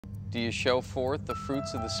Do you show forth the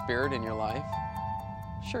fruits of the Spirit in your life?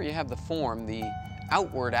 Sure, you have the form, the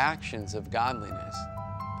outward actions of godliness,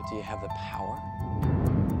 but do you have the power?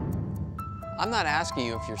 I'm not asking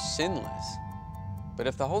you if you're sinless, but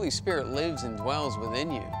if the Holy Spirit lives and dwells within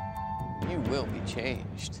you, you will be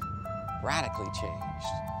changed, radically changed.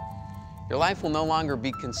 Your life will no longer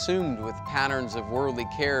be consumed with patterns of worldly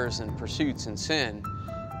cares and pursuits and sin,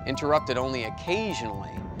 interrupted only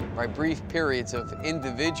occasionally by brief periods of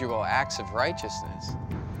individual acts of righteousness.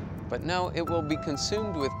 But no, it will be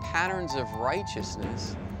consumed with patterns of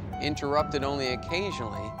righteousness, interrupted only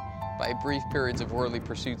occasionally by brief periods of worldly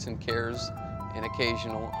pursuits and cares and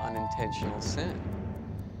occasional unintentional sin.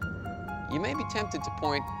 You may be tempted to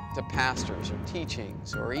point to pastors or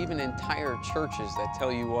teachings or even entire churches that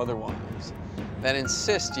tell you otherwise, that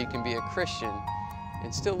insist you can be a Christian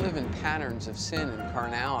and still live in patterns of sin and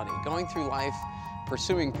carnality, going through life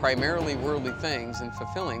pursuing primarily worldly things and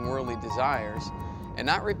fulfilling worldly desires, and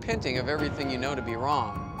not repenting of everything you know to be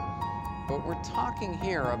wrong. But we're talking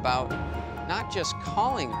here about not just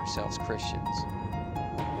calling ourselves Christians,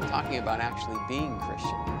 we're talking about actually being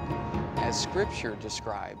Christian, as Scripture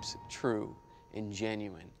describes true and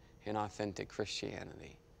genuine and authentic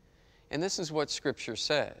Christianity. And this is what Scripture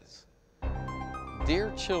says.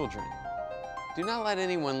 Dear children, do not let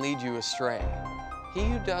anyone lead you astray. He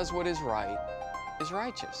who does what is right is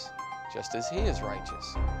righteous, just as he is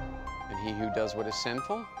righteous. And he who does what is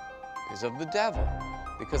sinful is of the devil,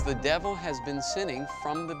 because the devil has been sinning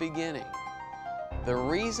from the beginning. The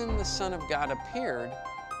reason the Son of God appeared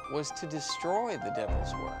was to destroy the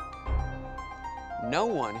devil's work. No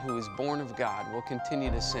one who is born of God will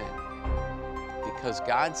continue to sin, because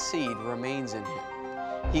God's seed remains in him.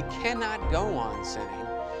 He cannot go on sinning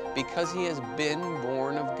because he has been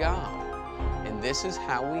born of God. And this is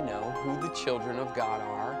how we know who the children of God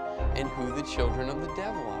are and who the children of the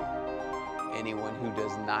devil are. Anyone who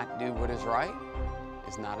does not do what is right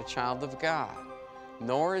is not a child of God,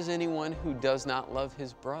 nor is anyone who does not love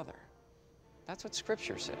his brother. That's what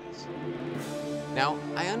Scripture says. Now,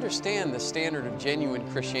 I understand the standard of genuine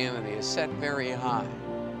Christianity is set very high,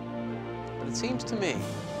 but it seems to me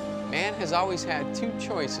man has always had two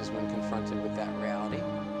choices when confronted with that reality.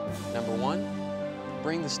 Number one,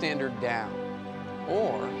 bring the standard down,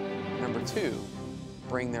 or number two,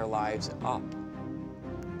 bring their lives up.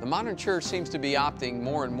 The modern church seems to be opting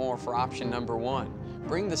more and more for option number one,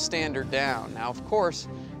 bring the standard down. Now, of course,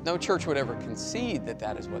 no church would ever concede that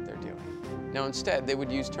that is what they're doing. Now, instead, they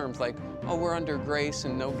would use terms like, oh, we're under grace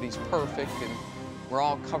and nobody's perfect and we're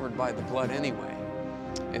all covered by the blood anyway.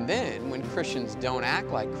 And then, when Christians don't act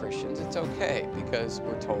like Christians, it's okay, because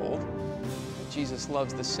we're told that Jesus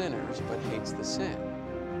loves the sinners but hates the sin.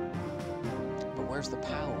 But where's the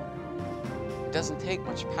power? It doesn't take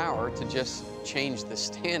much power to just change the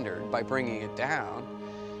standard by bringing it down,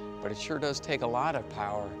 but it sure does take a lot of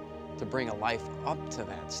power to bring a life up to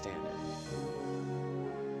that standard.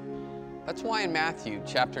 That's why in Matthew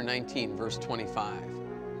chapter 19, verse 25,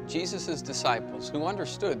 Jesus' disciples, who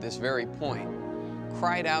understood this very point,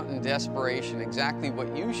 cried out in desperation exactly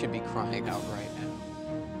what you should be crying out right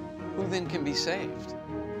now. Who then can be saved?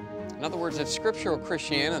 In other words, if Scriptural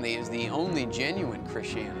Christianity is the only genuine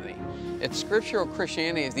Christianity, if Scriptural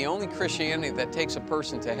Christianity is the only Christianity that takes a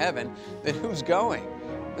person to heaven, then who's going?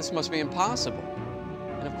 This must be impossible.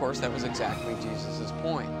 And of course, that was exactly Jesus'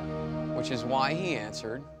 point, which is why he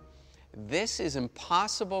answered, this is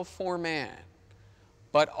impossible for man,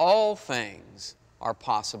 but all things are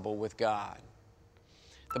possible with God.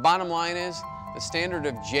 The bottom line is, the standard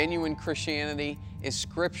of genuine Christianity is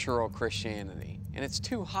Scriptural Christianity, and it's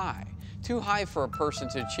too high for a person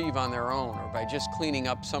to achieve on their own or by just cleaning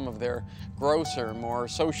up some of their grosser, more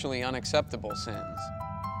socially unacceptable sins.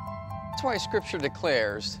 That's why Scripture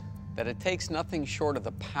declares that it takes nothing short of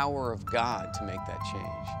the power of God to make that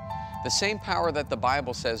change. The same power that the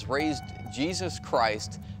Bible says raised Jesus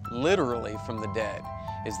Christ literally from the dead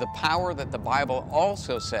is the power that the Bible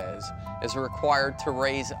also says is required to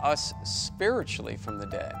raise us spiritually from the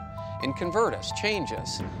dead and convert us, change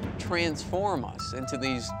us, transform us into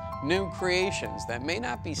these new creations that may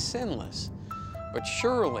not be sinless, but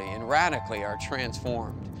surely and radically are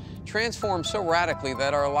transformed. Transformed so radically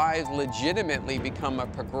that our lives legitimately become a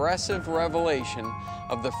progressive revelation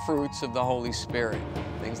of the fruits of the Holy Spirit.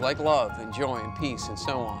 Things like love and joy and peace and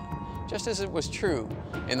so on, just as it was true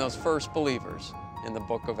in those first believers in the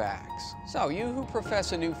book of Acts. So, you who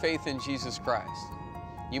profess a new faith in Jesus Christ,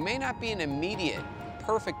 you may not be an immediate,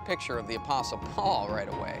 perfect picture of the Apostle Paul right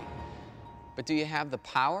away, but do you have the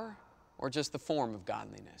power or just the form of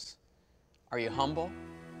godliness? Are you humble?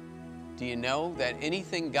 Do you know that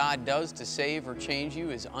anything God does to save or change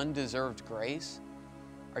you is undeserved grace?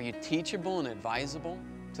 Are you teachable and advisable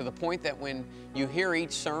to the point that when you hear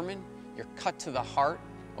each sermon, you're cut to the heart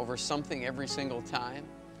over something every single time?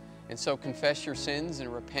 And so confess your sins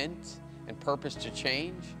and repent and purpose to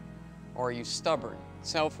change? Or are you stubborn,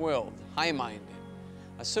 self-willed, high-minded,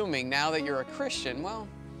 assuming now that you're a Christian, well,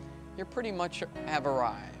 you pretty much have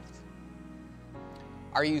arrived?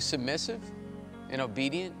 Are you submissive and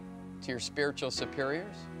obedient to your spiritual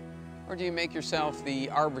superiors? Or do you make yourself the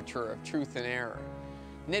arbiter of truth and error,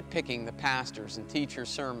 nitpicking the pastors' and teachers'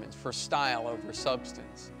 sermons for style over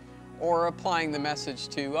substance, or applying the message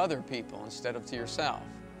to other people instead of to yourself?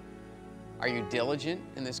 Are you diligent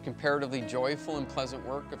in this comparatively joyful and pleasant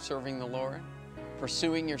work of serving the Lord,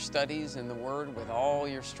 pursuing your studies in the Word with all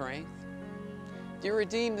your strength? Do you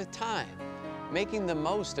redeem the time, making the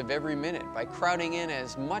most of every minute by crowding in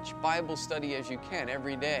as much Bible study as you can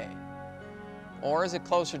every day? Or is it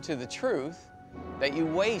closer to the truth that you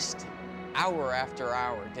waste hour after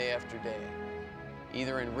hour, day after day,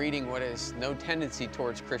 either in reading what has no tendency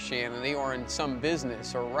towards Christianity or in some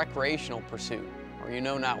business or recreational pursuit, or you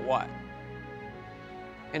know not what?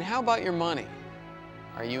 And how about your money?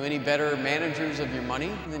 Are you any better managers of your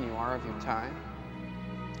money than you are of your time?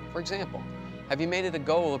 For example, have you made it a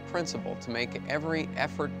goal of principle to make every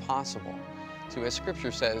effort possible to, as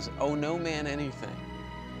Scripture says, owe no man anything,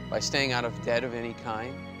 by staying out of debt of any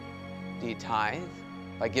kind? Do you tithe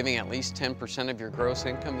by giving at least 10% of your gross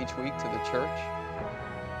income each week to the church?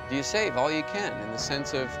 Do you save all you can in the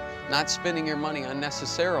sense of not spending your money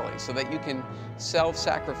unnecessarily so that you can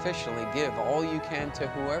self-sacrificially give all you can to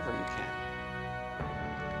whoever you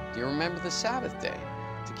can? Do you remember the Sabbath day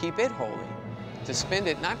to keep it holy, to spend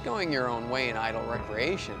it not going your own way in idle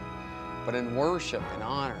recreation, but in worship and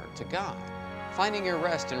honor to God, finding your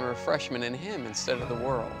rest and refreshment in Him instead of the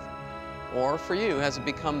world? Or for you, has it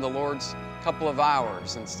become the Lord's couple of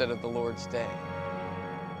hours instead of the Lord's day?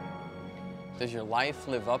 Does your life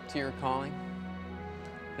live up to your calling?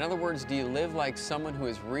 In other words, do you live like someone who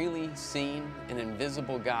has really seen an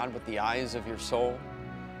invisible God with the eyes of your soul,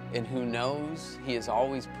 and who knows He is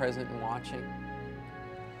always present and watching?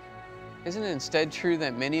 Isn't it instead true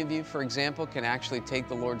that many of you, for example, can actually take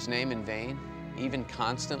the Lord's name in vain, even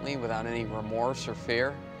constantly, without any remorse or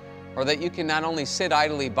fear? Or that you can not only sit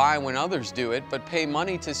idly by when others do it, but pay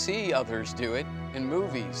money to see others do it in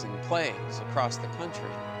movies and plays across the country?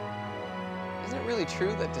 Isn't it really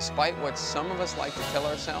true that despite what some of us like to tell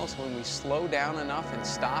ourselves, when we slow down enough and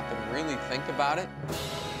stop and really think about it,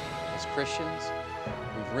 as Christians,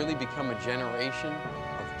 we've really become a generation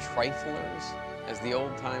of triflers, as the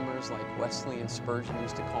old-timers like Wesley and Spurgeon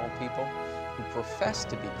used to call people, who profess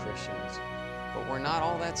to be Christians, but we're not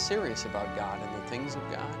all that serious about God and the things of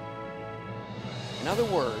God? In other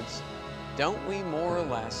words, don't we more or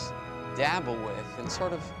less dabble with and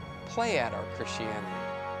sort of play at our Christianity,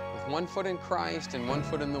 with one foot in Christ and one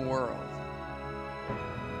foot in the world?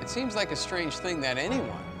 It seems like a strange thing that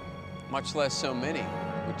anyone, much less so many,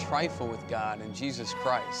 would trifle with God and Jesus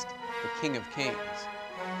Christ, the King of Kings,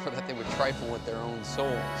 or that they would trifle with their own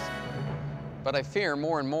souls. But I fear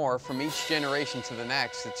more and more from each generation to the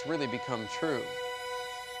next, it's really become true.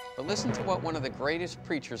 But listen to what one of the greatest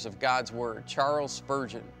preachers of God's Word, Charles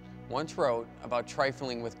Spurgeon, once wrote about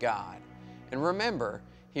trifling with God. And remember,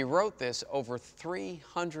 he wrote this over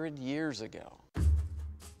 300 years ago.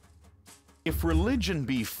 If religion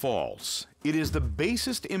be false, it is the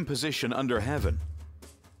basest imposition under heaven.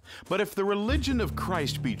 But if the religion of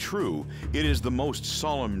Christ be true, it is the most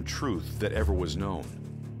solemn truth that ever was known.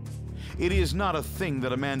 It is not a thing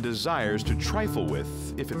that a man desires to trifle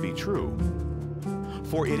with, if it be true.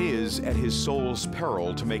 For it is at his soul's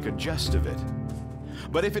peril to make a jest of it.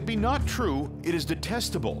 But if it be not true, it is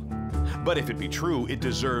detestable. But if it be true, it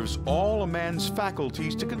deserves all a man's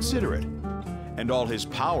faculties to consider it, and all his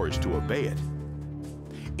powers to obey it.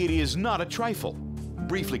 It is not a trifle.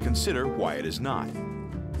 Briefly consider why it is not.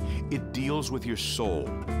 It deals with your soul.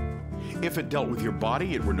 If it dealt with your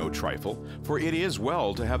body, it were no trifle, for it is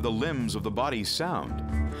well to have the limbs of the body sound.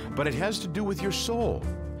 But it has to do with your soul.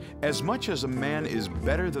 As much as a man is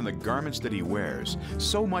better than the garments that he wears,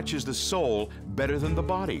 so much is the soul better than the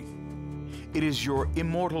body. It is your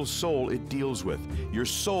immortal soul it deals with. Your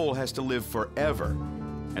soul has to live forever,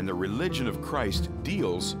 and the religion of Christ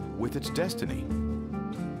deals with its destiny.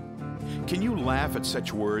 Can you laugh at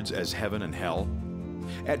such words as heaven and hell?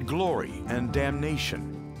 At glory and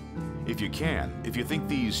damnation? If you can, if you think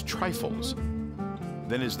these trifles,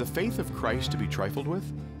 then is the faith of Christ to be trifled with?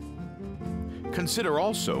 Consider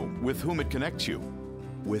also with whom it connects you.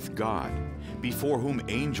 with God, before whom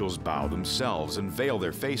angels bow themselves and veil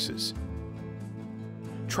their faces.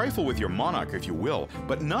 Trifle with your monarch if you will,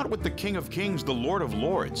 but not with the King of Kings, the Lord of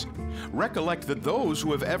Lords. Recollect that those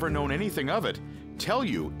who have ever known anything of it tell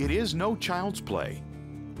you it is no child's play.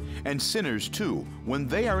 And sinners too, when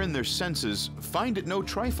they are in their senses, find it no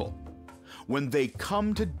trifle. When they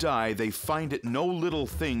come to die, they find it no little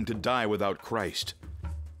thing to die without Christ.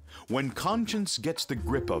 When conscience gets the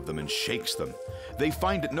grip of them and shakes them, they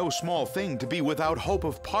find it no small thing to be without hope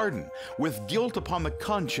of pardon, with guilt upon the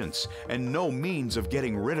conscience, and no means of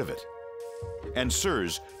getting rid of it. And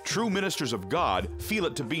sirs, true ministers of God feel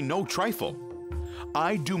it to be no trifle.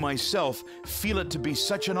 I do myself feel it to be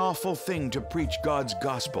such an awful thing to preach God's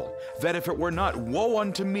gospel, that if it were not woe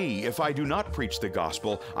unto me if I do not preach the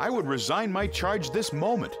gospel, I would resign my charge this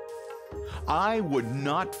moment. I would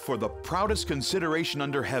not for the proudest consideration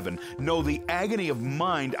under heaven know the agony of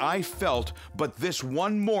mind I felt but this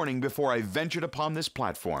one morning before I ventured upon this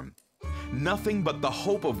platform. Nothing but the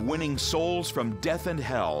hope of winning souls from death and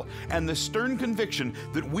hell, and the stern conviction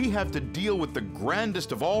that we have to deal with the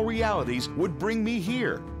grandest of all realities would bring me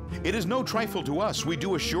here. It is no trifle to us, we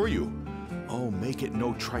do assure you. Oh, make it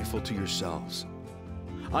no trifle to yourselves.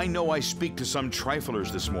 I know I speak to some triflers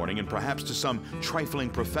this morning, and perhaps to some trifling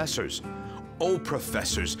professors. Oh,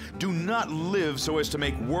 professors, do not live so as to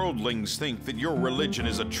make worldlings think that your religion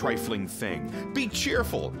is a trifling thing. Be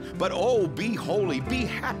cheerful, but oh, be holy, be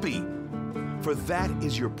happy. For that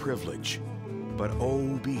is your privilege. But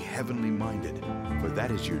oh, be heavenly minded, for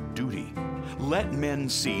that is your duty. Let men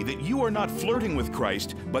see that you are not flirting with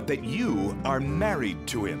Christ, but that you are married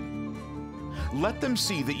to Him. Let them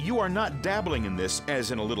see that you are not dabbling in this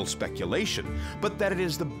as in a little speculation, but that it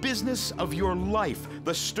is the business of your life,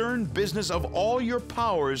 the stern business of all your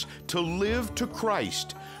powers to live to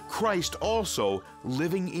Christ, Christ also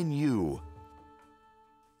living in you.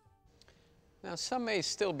 Now, some may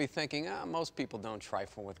still be thinking, most people don't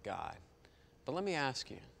trifle with God. But let me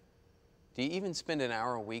ask you, do you even spend an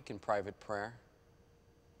hour a week in private prayer?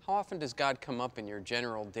 How often does God come up in your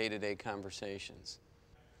general day-to-day conversations?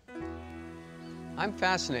 I'm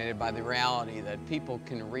fascinated by the reality that people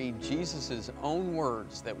can read Jesus' own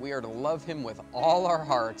words that we are to love Him with all our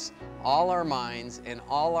hearts, all our minds, and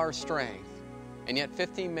all our strength. And yet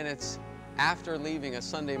 15 minutes after leaving a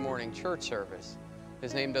Sunday morning church service,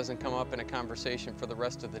 His name doesn't come up in a conversation for the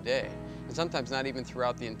rest of the day, and sometimes not even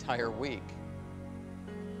throughout the entire week.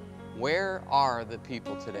 Where are the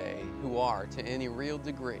people today who are, to any real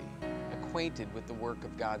degree, acquainted with the work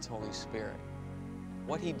of God's Holy Spirit?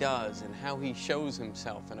 What He does and how He shows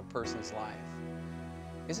Himself in a person's life?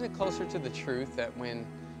 Isn't it closer to the truth that when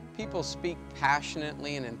people speak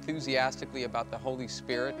passionately and enthusiastically about the Holy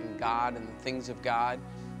Spirit and God and the things of God,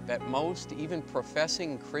 that most, even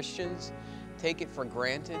professing Christians, take it for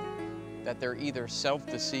granted that they're either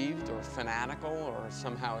self-deceived or fanatical or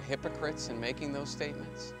somehow hypocrites in making those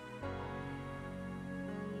statements?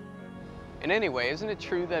 And anyway, isn't it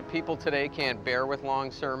true that people today can't bear with long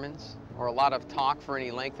sermons or a lot of talk for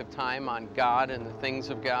any length of time on God and the things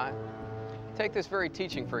of God? Take this very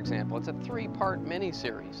teaching, for example. It's a 3-part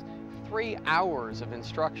mini-series, 3 hours of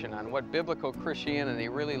instruction on what biblical Christianity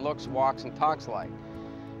really looks, walks, and talks like.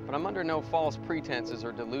 But I'm under no false pretenses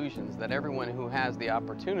or delusions that everyone who has the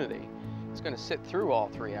opportunity is going to sit through all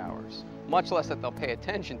 3 hours, much less that they'll pay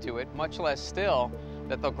attention to it, much less still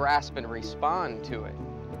that they'll grasp and respond to it.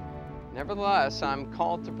 Nevertheless, I'm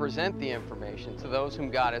called to present the information to those whom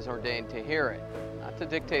God has ordained to hear it, not to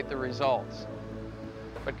dictate the results.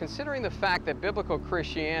 But considering the fact that biblical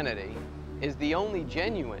Christianity is the only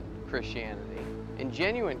genuine Christianity, and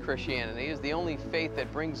genuine Christianity is the only faith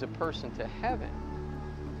that brings a person to heaven,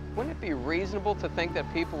 wouldn't it be reasonable to think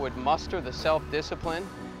that people would muster the self-discipline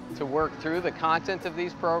to work through the content of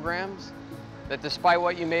these programs? That despite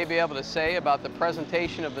what you may be able to say about the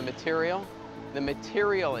presentation of the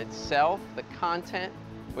material itself, the content,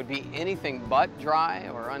 would be anything but dry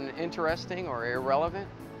or uninteresting or irrelevant?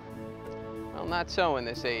 Well, not so in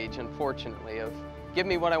this age, unfortunately, of give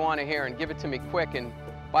me what I want to hear and give it to me quick, and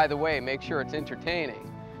by the way, make sure it's entertaining.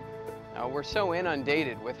 We're so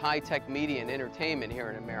inundated with high-tech media and entertainment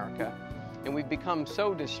here in America, and we've become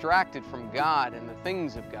so distracted from God and the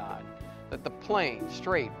things of God that the plain,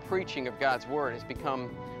 straight preaching of God's Word has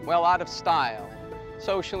become, well, out of style,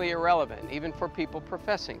 socially irrelevant, even for people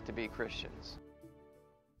professing to be Christians.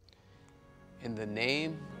 In the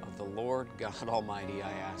name of the Lord God Almighty,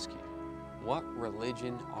 I ask you, what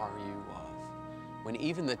religion are you of? When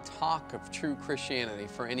even the talk of true Christianity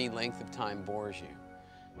for any length of time bores you,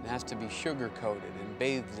 and has to be sugar-coated and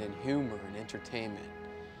bathed in humor and entertainment.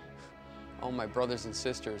 Oh, my brothers and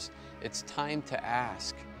sisters, it's time to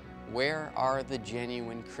ask, where are the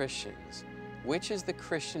genuine Christians? Which is the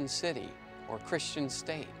Christian city, or Christian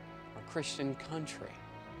state, or Christian country?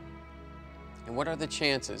 And what are the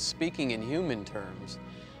chances, speaking in human terms,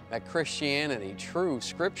 that Christianity, true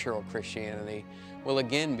scriptural Christianity, will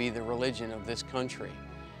again be the religion of this country,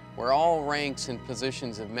 where all ranks and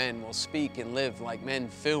positions of men will speak and live like men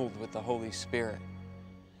filled with the Holy Spirit?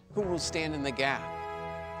 Who will stand in the gap?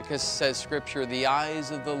 Because, says Scripture, the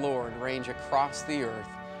eyes of the Lord range across the earth,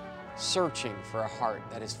 searching for a heart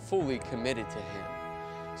that is fully committed to Him,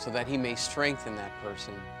 so that He may strengthen that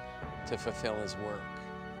person to fulfill His work.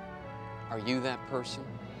 Are you that person?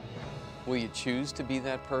 Will you choose to be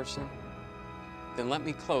that person? Then let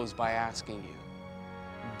me close by asking you,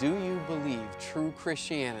 do you believe true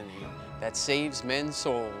Christianity that saves men's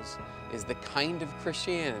souls is the kind of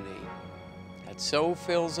Christianity that so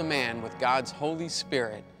fills a man with God's Holy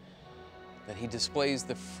Spirit that he displays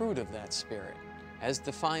the fruit of that Spirit as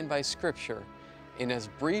defined by Scripture and as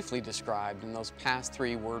briefly described in those past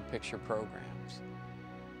 3 word picture programs?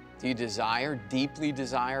 Do you desire, deeply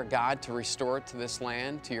desire God to restore it to this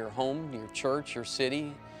land, to your home, your church, your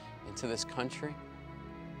city, and to this country?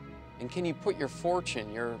 And can you put your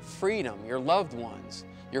fortune, your freedom, your loved ones,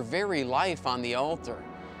 your very life on the altar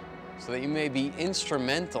so that you may be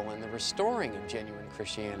instrumental in the restoring of genuine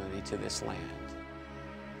Christianity to this land?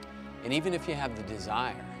 And even if you have the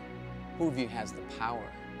desire, who of you has the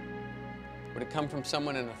power? Would it come from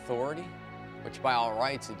someone in authority? Which by all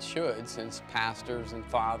rights it should, since pastors and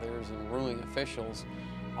fathers and ruling officials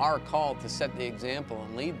are called to set the example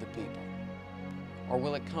and lead the people. Or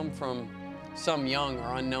will it come from some young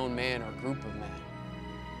or unknown man or group of men?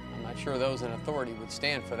 I'm not sure those in authority would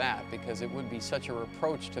stand for that, because it would be such a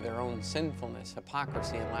reproach to their own sinfulness,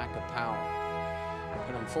 hypocrisy, and lack of power.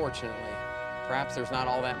 But unfortunately, perhaps there's not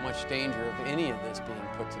all that much danger of any of this being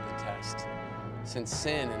put to the test, since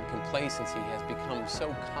sin and complacency has become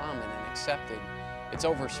so common and accepted, it's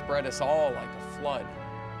overspread us all like a flood.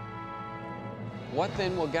 What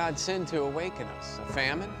then will God send to awaken us? A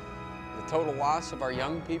famine? The total loss of our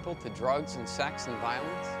young people to drugs and sex and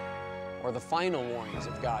violence? Or the final warnings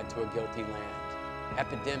of God to a guilty land?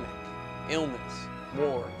 Epidemic, illness,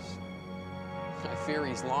 wars? I fear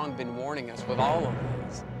He's long been warning us with all of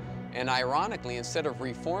these. And ironically, instead of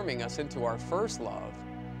reforming us into our first love,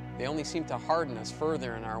 they only seem to harden us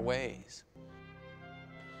further in our ways.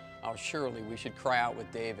 Oh, surely we should cry out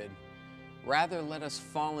with David, "Rather let us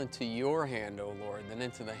fall into your hand, O Lord, than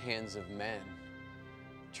into the hands of men."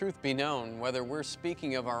 Truth be known, whether we're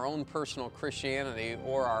speaking of our own personal Christianity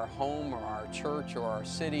or our home or our church or our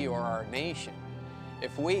city or our nation,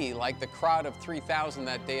 if we, like the crowd of 3,000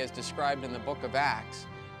 that day as described in the book of Acts,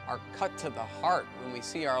 are cut to the heart when we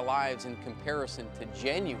see our lives in comparison to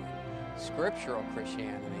genuine scriptural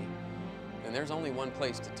Christianity, then there's only one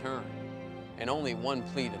place to turn and only one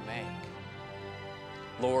plea to make.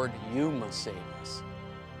 Lord, you must save us.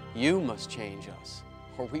 You must change us,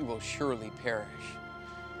 or we will surely perish.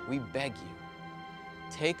 We beg you,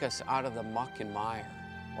 take us out of the muck and mire,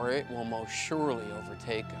 or it will most surely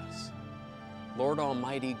overtake us. Lord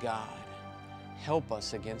Almighty God, help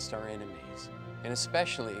us against our enemies, and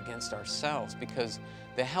especially against ourselves, because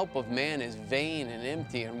the help of man is vain and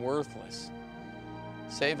empty and worthless.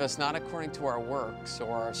 Save us not according to our works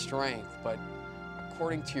or our strength, but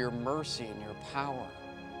according to your mercy and your power,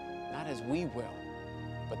 not as we will,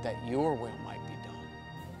 but that your will might be done.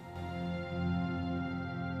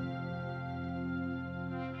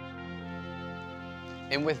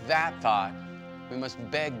 And with that thought, we must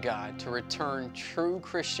beg God to return true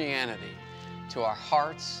Christianity to our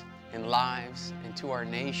hearts and lives and to our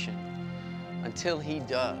nation. Until He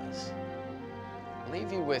does, I'll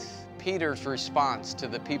leave you with Peter's response to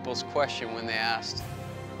the people's question when they asked,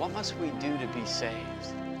 "What must we do to be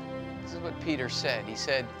saved?" This is what Peter said. He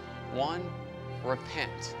said, 1,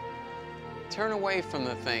 repent. Turn away from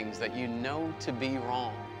the things that you know to be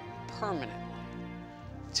wrong permanently.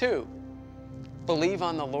 2, believe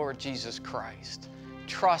on the Lord Jesus Christ.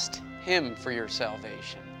 Trust Him for your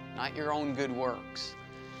salvation, not your own good works.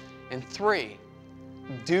 And 3,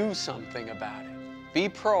 do something about it. Be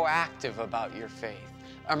proactive about your faith.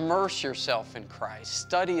 Immerse yourself in Christ.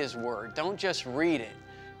 Study His Word. Don't just read it.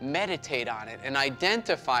 Meditate on it and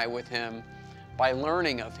identify with Him by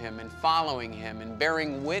learning of Him and following Him and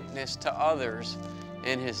bearing witness to others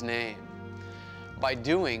in His name, by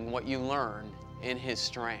doing what you learn in His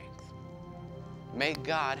strength. May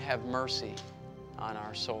God have mercy on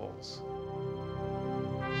our souls.